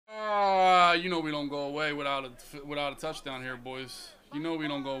You know we don't go away without a touchdown here, boys. You know we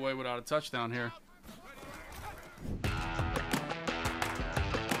don't go away without a touchdown here.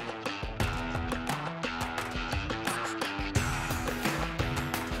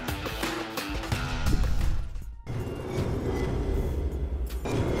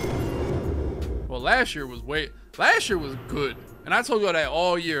 Well, last year was good, and I told you that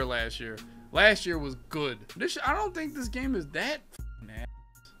all year last year. Last year was good. I don't think this game is that ass.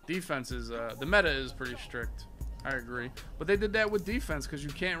 Defense is the meta is pretty strict. I agree, but they did that with defense because you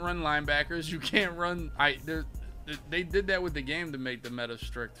can't run linebackers. You can't run. They did that with the game to make the meta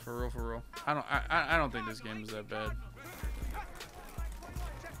strict. For real, for real. I don't think this game is that bad.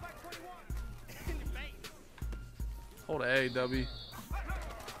 Hold A, W.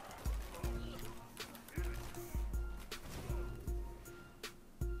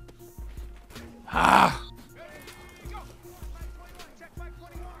 Ah!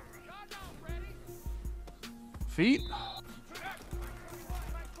 Feet?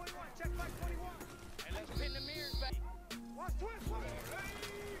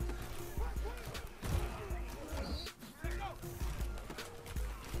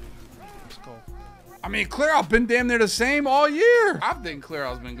 Let's go. I mean, clear out been damn near the same all year. I think clear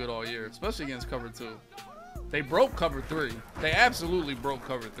out's been good all year, especially against cover 2. They broke cover 3. They absolutely broke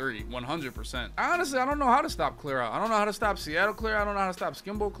cover 3, 100%. Honestly, I don't know how to stop clear out. I don't know how to stop Seattle clear out. I don't know how to stop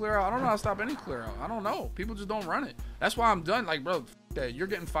Skimbo clear out. I don't know how to stop any clear out. I don't know. People just don't run it. That's why I'm done. Like, bro, that you're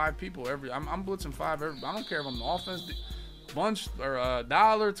getting 5 people every. I'm blitzing 5 every. I don't care if I'm the offense, bunch or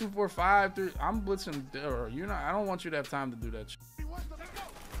dollar 2 4 5 3. I'm blitzing. Or you're not. I don't want you to have time to do that shit.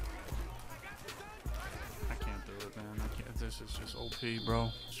 I can't do it, man. I can't. This is just OP, bro.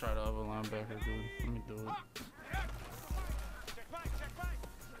 Let's try the other linebacker, dude. Let me do it.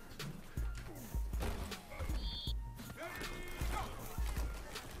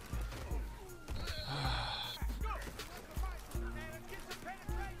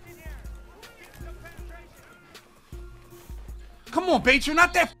 Come on, Bates, you're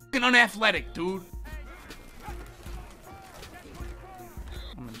not that fucking unathletic, dude.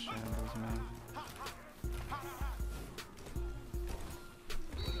 I'm in shambles, man.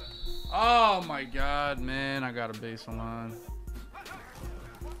 Oh my god, man. I got a baseline.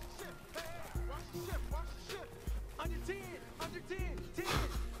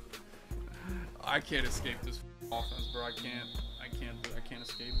 I can't escape this offense, bro. I can't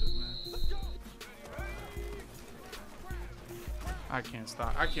escape it, man. I can't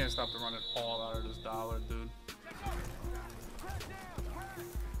stop to run it all out of this dollar, dude.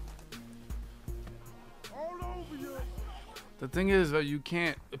 The thing is that you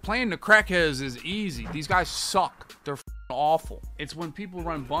can't playing the crackheads is easy. These guys suck. They're awful. It's when people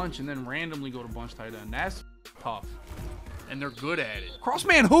run bunch and then randomly go to bunch tight end. That's tough. And they're good at it.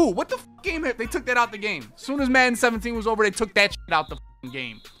 Crossman who? What the game? They took that out the game. As soon as Madden 17 was over, they took that shit out the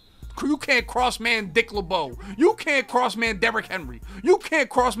game. You can't cross-man Dick LeBeau. You can't cross-man Derrick Henry. You can't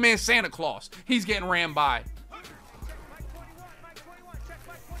cross-man Santa Claus. He's getting ran by.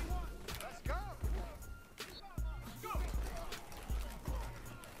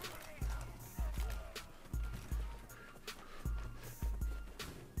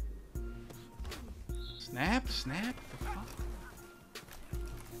 Snap, snap. The fuck?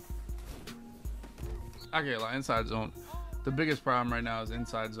 Okay, like inside zone. The biggest problem right now is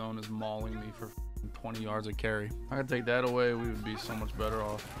inside zone is mauling me for 20 yards of carry. If I could take that away, we would be so much better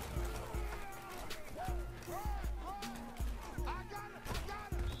off.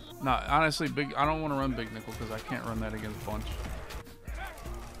 Nah, honestly, I don't want to run big nickel because I can't run that against bunch.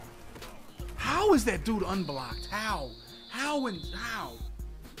 How is that dude unblocked? How? How?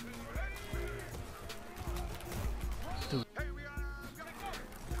 Dude.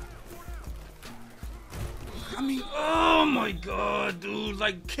 I mean, oh my god, dude.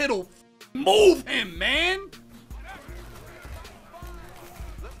 Like, Kittle, move him, man.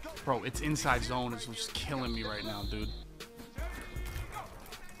 Bro, it's inside zone. It's just killing me right now, dude.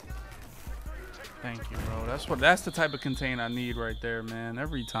 Thank you, bro. That's the type of contain I need right there, man.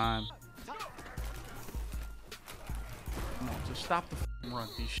 Every time. Come on, just stop the f***ing run.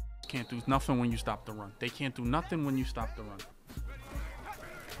 These can't do nothing when you stop the run. They can't do nothing when you stop the run.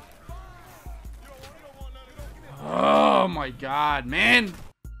 Oh my god, man.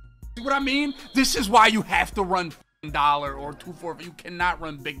 See what I mean? This is why you have to run dollar or 2 4. You cannot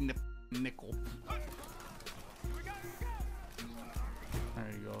run big nickel. There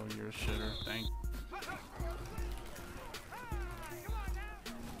you go. You're a shitter. Thank you.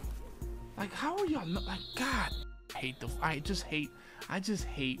 Like, how are y'all not like God? I just hate.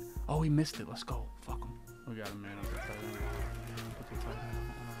 Oh, he missed it. Let's go. Fuck him. We got a man up the tight end. Put the tight end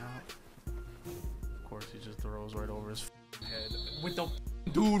on the route. throws right over his head with the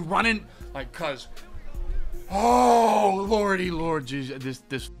dude running like, cuz. Oh, lordy, Lord, Jesus,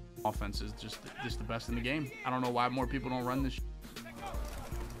 this offense is just the best in the game. I don't know why more people don't run this.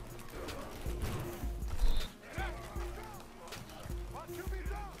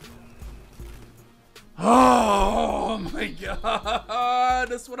 Oh my God,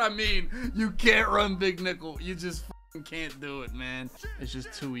 that's what I mean. You can't run big nickel. You just can't do it, man. It's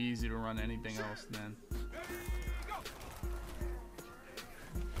just too easy to run anything else, man.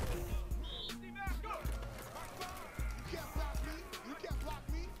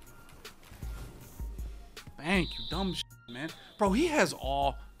 Thank you, dumb shit, man. Bro, he has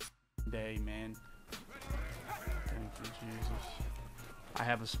all day, man. Thank you, Jesus. I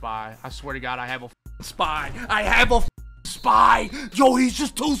have a spy. I swear to God, I have a spy. I have a spy. Yo, he's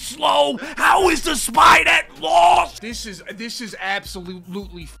just too slow. How is the spy that lost? This is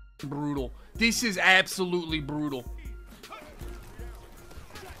absolutely brutal. This is absolutely brutal.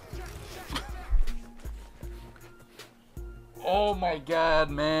 Oh my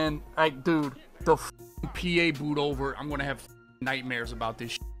God, man. Dude, the PA boot over. I'm gonna have nightmares about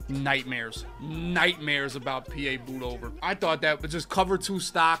this shit. Nightmares about PA boot over. I thought that was just cover 2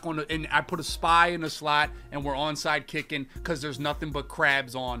 stock on the, and I put a spy in the slot and we're onside kicking because there's nothing but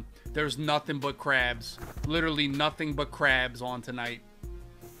crabs on. There's nothing but crabs. Literally nothing but crabs on tonight.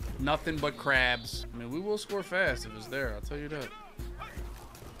 Nothing but crabs. I mean, we will score fast if it's there, I'll tell you that.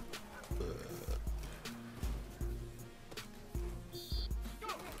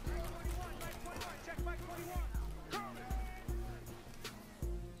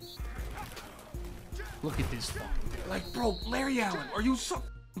 Look at this fucking, like, bro, Larry Allen, are you so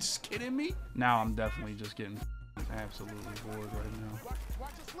just kidding me? Now I'm definitely just getting absolutely bored right now.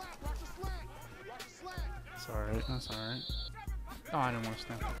 It's alright, that's alright. Oh, I didn't want to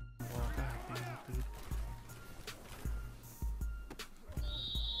snap the ball. God damn it, dude.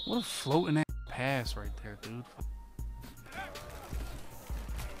 What a floating ass pass right there, dude.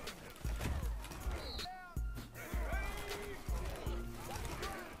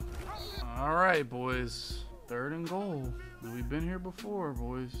 All right, boys. 3rd and goal. We've been here before,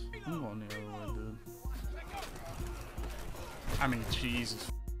 boys. I'm going the other way, dude. I mean, Jesus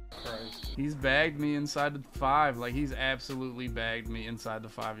Christ. He's bagged me inside the 5. Like, he's absolutely bagged me inside the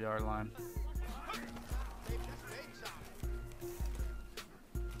 5-yard line.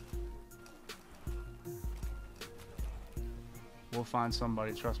 We'll find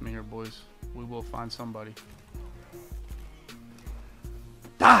somebody. Trust me here, boys. We will find somebody.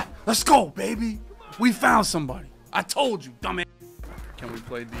 Die! Let's go, baby! We found somebody. I told you, dumbass. Can we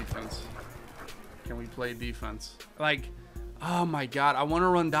play defense? Can we play defense? Like, oh my God, I want to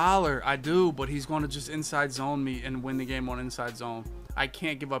run dollar. I do, but he's going to just inside zone me and win the game on inside zone. I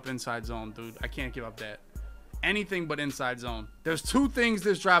can't give up inside zone, dude. I can't give up that. Anything but inside zone. There's 2 things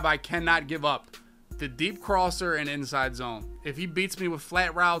this drive I cannot give up. The deep crosser and inside zone. If he beats me with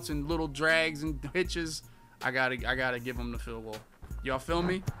flat routes and little drags and hitches, I gotta give him the field goal. Y'all feel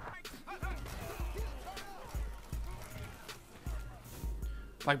me?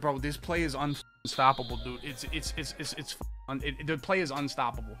 Like, bro, this play is unstoppable, dude. The play is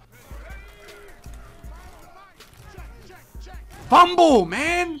unstoppable. Fumble,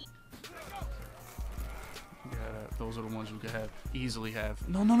 man. Yeah, those are the ones you could have easily have.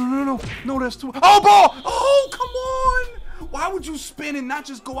 No, that's too. Oh, ball! Oh, come on! Why would you spin and not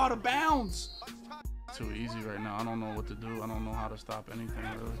just go out of bounds? Too easy right now. I don't know what to do. I don't know how to stop anything,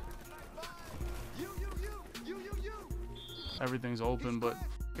 really. Everything's open, but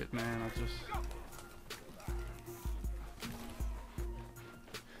it, man, I just...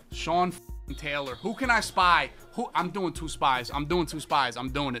 Sean Taylor. Who can I spy? Who? I'm doing 2 spies. I'm doing 2 spies. I'm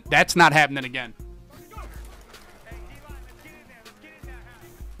doing it. That's not happening again.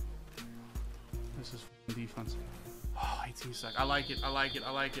 This is defense. Oh, 18 seconds. I like it. I like it.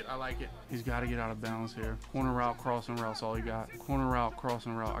 I like it. I like it. He's got to get out of bounds here. Corner route, crossing route's all he got. Corner route,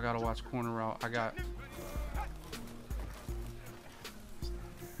 crossing route. I got to watch corner route. I got...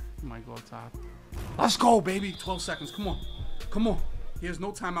 Might go up top. Let's go, baby. 12 seconds. Come on. Come on. He has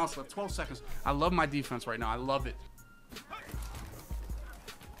no timeouts left. 12 seconds. I love my defense right now. I love it.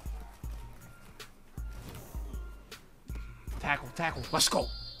 Tackle, tackle. Let's go.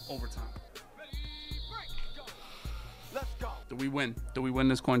 Overtime. Let's go. Do we win? Do we win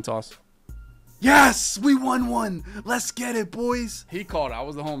this coin toss? Yes, we won one. Let's get it, boys. He called it. I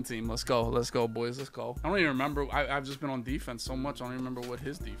was the home team. Let's go. Let's go, boys. Let's go. I don't even remember. I've just been on defense so much. I don't even remember what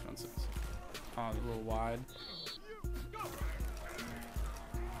his defense is. Oh, a little wide.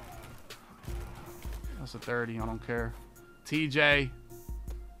 That's a 30. I don't care. TJ.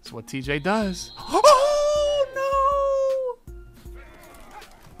 That's what TJ does. Oh,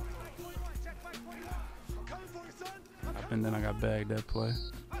 And then I got bagged that play.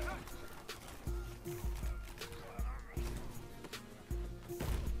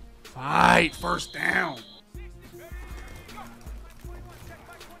 Fight! First down!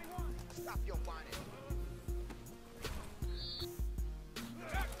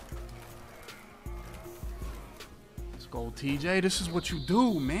 Let's go, TJ. This is what you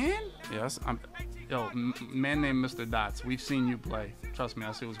do, man. Yes, yo, man named Mr. Dots. We've seen you play. Trust me,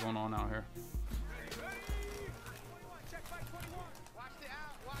 I see what's going on out here.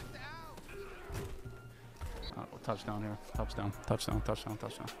 Touchdown here. Touchdown. Touchdown. Touchdown.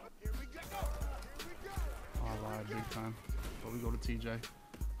 Touchdown. All right, big time. But we go to TJ.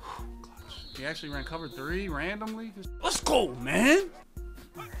 Clutch. He actually ran cover 3 randomly. Let's go, man.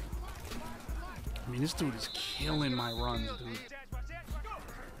 I mean, this dude is killing my runs, dude.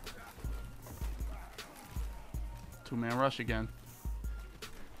 2-man rush again.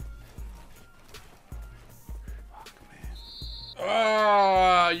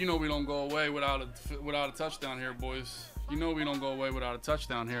 You know we don't go away without a touchdown here, boys. You know we don't go away without a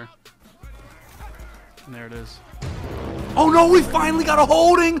touchdown here. And there it is. Oh no, we finally got a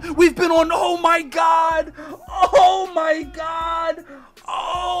holding. We've been on. Oh my god. Oh my god.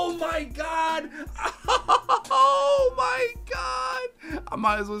 Oh my god. Oh my god. I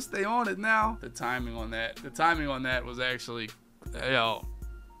might as well stay on it now. The timing on that was actually, yo.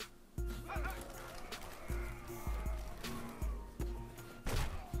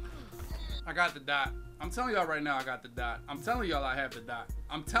 I got the dot. I'm telling y'all right now, I got the dot. I'm telling y'all I have the dot.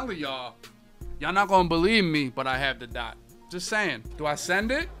 I'm telling y'all, y'all not gonna believe me, but I have the dot. Just saying. Do I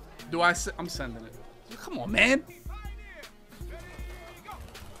send it? I'm sending it. Come on, man.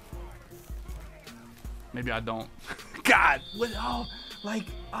 Maybe I don't. God, what? Oh, like,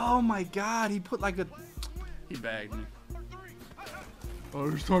 oh my God, he put like he bagged me. Oh,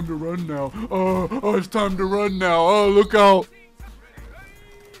 it's time to run now. Oh, it's time to run now. Oh, look out.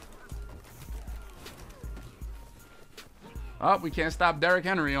 Oh, we can't stop Derrick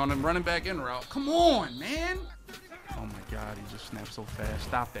Henry on him running back in route. Come on, man. Oh my God, he just snapped so fast.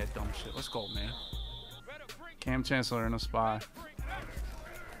 Stop that dumb shit. Let's go, man. Cam Chancellor in a spy.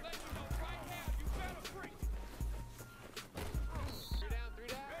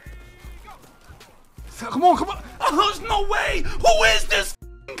 Come on, come on. Oh, there's no way. Who is this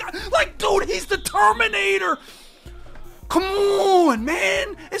guy? Like, dude, he's the Terminator. Come on,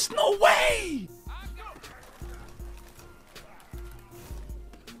 man. It's no way.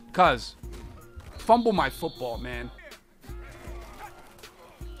 Cuz, fumble my football, man.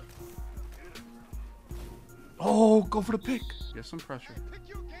 Oh, go for the pick. Get some pressure.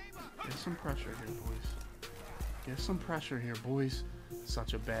 Get some pressure here, boys. Get some pressure here, boys.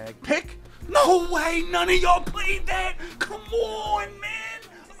 Such a bag. Pick? No way, none of y'all played that. Come on, man.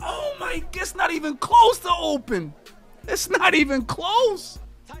 Oh my, it's not even close to open. It's not even close.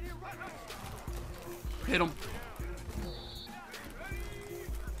 Hit him.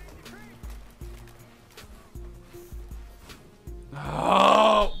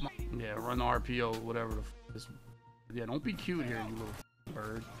 Oh, yeah, run the RPO, whatever the f is. Yeah, don't be cute here, you little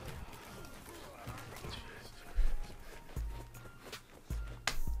bird.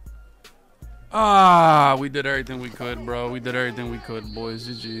 Ah, we did everything we could, bro. We did everything we could, boys.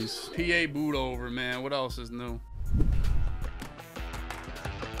 GG's. PA boot over, man. What else is new?